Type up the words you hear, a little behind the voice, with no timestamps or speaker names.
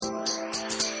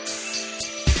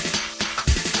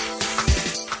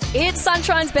It's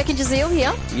Sunshine's Beck and Jazeel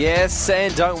here. Yes,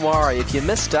 and don't worry, if you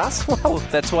missed us, well,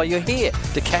 that's why you're here,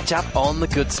 to catch up on the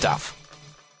good stuff.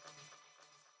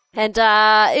 And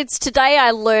it's Today I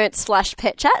Learnt /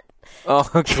 Pet Chat. Oh,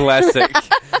 classic.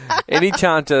 Any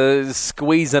chance to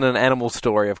squeeze in an animal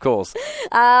story, of course.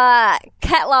 Cat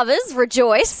lovers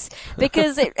rejoice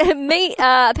because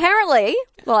apparently,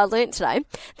 well, I learnt today,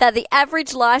 that the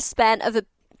average lifespan of a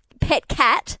pet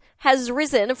cat has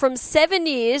risen from 7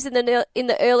 years in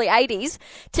the early 80s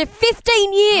to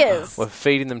 15 years. We're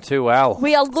feeding them too well.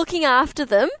 We are looking after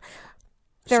them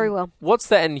very well. What's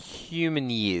that in human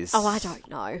years? Oh, I don't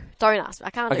know. Don't ask me. I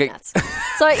can't Okay. do maths.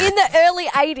 So in the early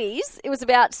 80s, it was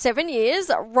about 7 years,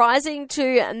 rising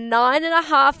to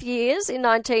 9.5 years in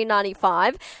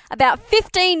 1995, about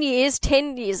 15 years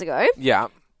 10 years ago. Yeah.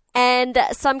 And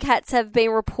some cats have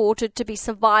been reported to be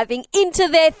surviving into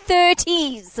their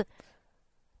 30s.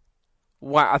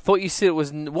 Wow, I thought you said it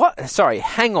was... What? Sorry,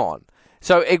 hang on.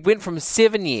 So it went from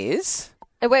 7 years...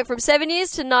 It went from 7 years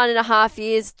to 9.5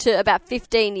 years to about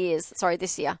 15 years. Sorry,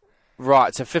 this year.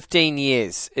 Right, so 15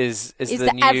 years is the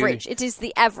new... average. It is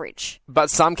the average. But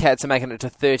some cats are making it to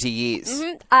 30 years.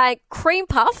 Mm-hmm. Cream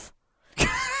Puff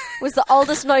was the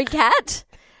oldest known cat.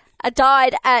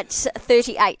 Died at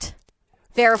 38.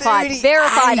 Verified 38?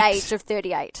 Verified age of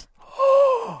 38.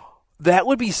 That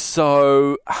would be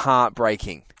so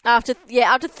heartbreaking. After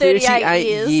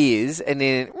 38 years and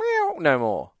then no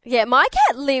more. Yeah, my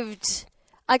cat lived...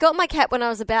 I got my cat when I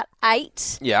was about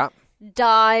 8. Yeah.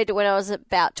 Died when I was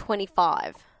about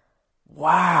 25.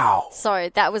 Wow.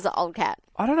 So that was an old cat.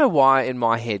 I don't know why in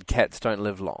my head cats don't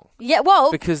live long. Yeah,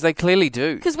 well... Because they clearly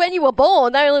do. Because when you were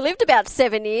born, they only lived about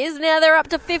 7 years. Now they're up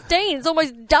to 15. It's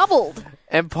almost doubled.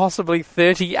 And possibly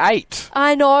 38.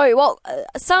 I know. Well,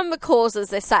 some causes,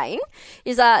 they're saying,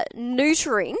 is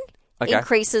neutering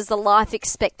increases the life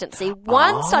expectancy.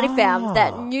 One study found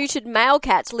that neutered male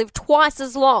cats live twice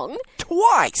as long.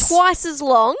 Twice as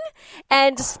long.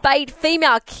 And spayed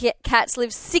female cats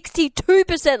live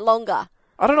 62% longer.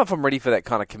 I don't know if I'm ready for that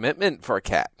kind of commitment for a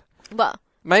cat. Well...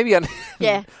 Maybe I'm not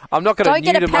going to Don't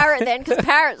get a parrot then, because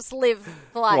parrots live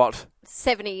for What?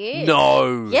 70 years.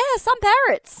 No. Yeah, some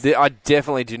parrots. I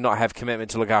definitely do not have commitment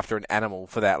to look after an animal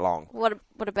for that long. What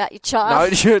about your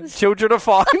child? No, children are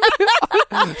fine.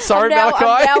 Sorry, Malachi.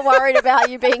 I'm now worried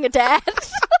about you being a dad.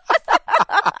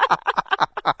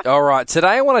 All right, today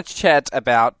I want to chat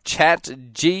about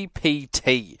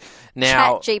ChatGPT.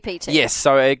 Now, ChatGPT. Yes,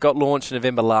 so it got launched in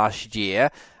November last year.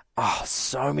 Oh,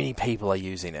 so many people are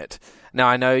using it. Now,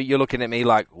 I know you're looking at me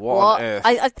like, what on earth?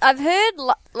 I've heard,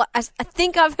 I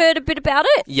think I've heard a bit about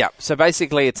it. Yeah, so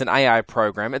basically it's an AI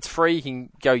program. It's free. You can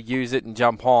go use it and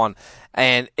jump on.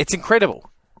 And it's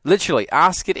incredible. Literally,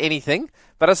 ask it anything.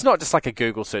 But it's not just like a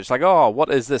Google search, like, oh,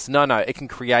 what is this? No, it can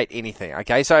create anything,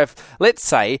 okay? So if, let's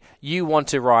say, you want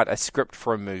to write a script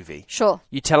for a movie. Sure.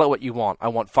 You tell it what you want. I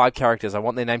want 5 characters. I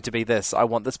want their name to be this. I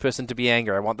want this person to be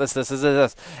angry. I want this.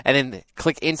 And then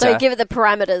click enter. So you give it the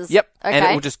parameters. Yep. Okay. And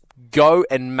it will just go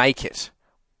and make it.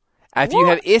 If you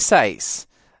have essays,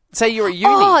 say you're at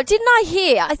uni. Oh, didn't I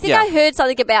hear? I think I heard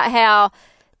something about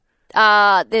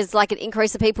how there's like an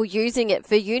increase of people using it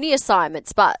for uni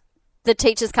assignments, but the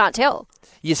teachers can't tell.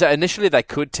 Yeah, so initially they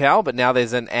could tell, but now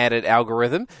there's an added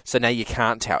algorithm, so now you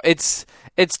can't tell. It's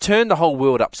turned the whole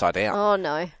world upside down. Oh,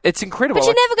 no. It's incredible. But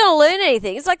you're never going to learn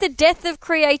anything. It's like the death of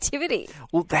creativity.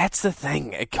 Well, that's the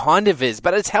thing. It kind of is,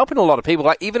 but it's helping a lot of people.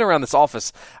 Like, even around this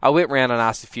office, I went around and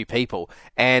asked a few people,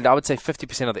 and I would say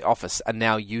 50% of the office are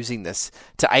now using this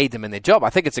to aid them in their job. I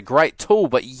think it's a great tool,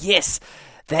 but yes,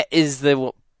 that is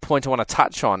the point I want to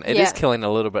touch on. It is killing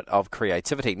a little bit of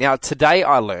creativity. Now, today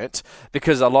I learnt,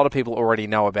 because a lot of people already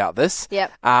know about this,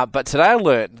 but today I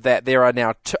learnt that there are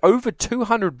now over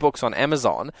 200 books on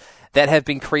Amazon that have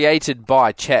been created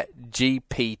by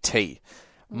ChatGPT.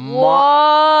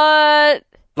 What?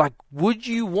 Like, would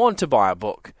you want to buy a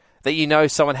book that you know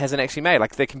someone hasn't actually made?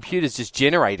 Like, their computer's just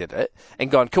generated it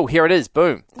and gone, cool, here it is,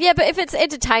 boom. Yeah, but if it's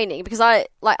entertaining, because I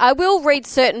will read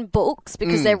certain books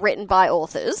because they're written by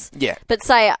authors. Yeah. But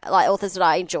say, like, authors that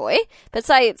I enjoy. But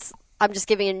say I'm just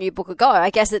giving a new book a go. I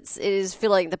guess it is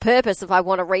filling the purpose if I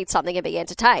want to read something and be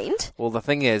entertained. Well, the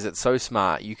thing is, it's so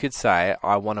smart. You could say,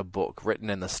 I want a book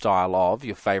written in the style of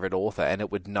your favourite author, and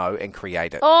it would know and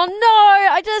create it. Oh,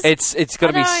 no, It's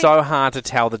going to be so hard to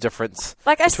tell the difference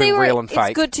between real and fake.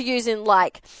 It's good to use in,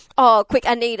 like, oh, quick,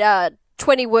 I need a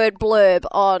 20-word blurb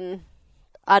on,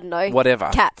 I don't know,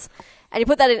 whatever, cats. And you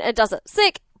put that in and it does it.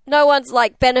 Sick. No one's,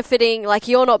 like, benefiting, like,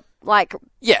 you're not, like,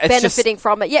 benefiting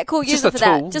from it. Yeah, cool, use it for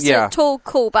that. Just a tool,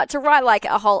 cool. But to write, like,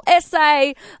 a whole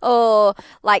essay or,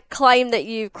 like, claim that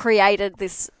you've created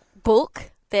this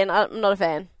book, then I'm not a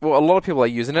fan. Well, a lot of people are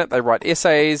using it. They write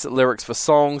essays, lyrics for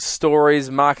songs,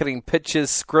 stories, marketing pitches,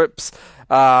 scripts,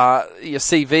 your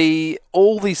CV,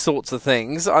 all these sorts of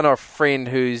things. I know a friend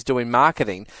who's doing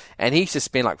marketing, and he used to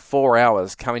spend like 4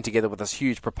 hours coming together with this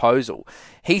huge proposal.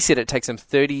 He said it takes him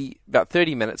about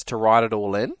 30 minutes to write it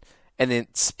all in, and then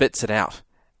spits it out.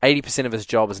 80% of his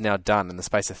job is now done in the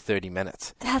space of 30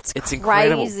 minutes. It's crazy.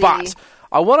 Incredible. But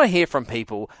I want to hear from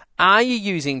people. Are you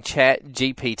using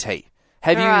ChatGPT?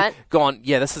 Have you gone,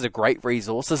 yeah, this is a great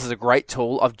resource. This is a great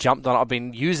tool. I've jumped on it. I've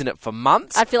been using it for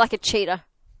months. I'd feel like a cheater.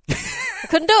 I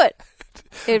couldn't do it.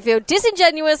 It would feel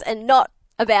disingenuous and not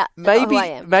about who I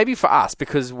am. Maybe for us,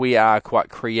 because we are quite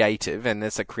creative and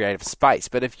it's a creative space.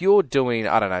 But if you're doing,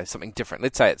 I don't know, something different,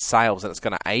 let's say it's sales and it's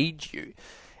going to aid you,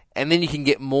 and then you can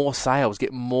get more sales,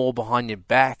 get more behind your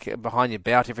back, behind your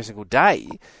belt every single day.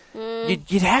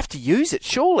 You'd have to use it,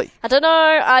 surely. I don't know.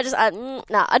 I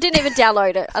didn't even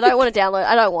download it. I don't want to download it.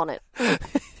 I don't want it.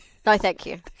 No, thank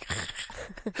you.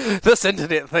 This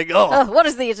internet thing, what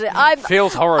is the internet?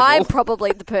 Feels horrible. I'm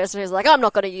probably the person who's like, I'm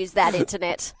not going to use that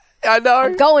internet. I know.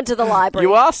 I'm going to the library.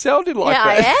 You are sounding like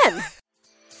that. Yeah, I am.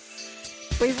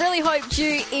 We really hoped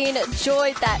you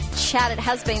enjoyed that chat. It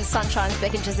has been Sunshine's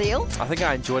Beck and Jazeel. I think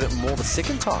I enjoyed it more the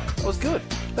second time. It was good.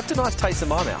 Left a nice taste in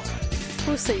my mouth.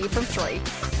 We'll see you from 3.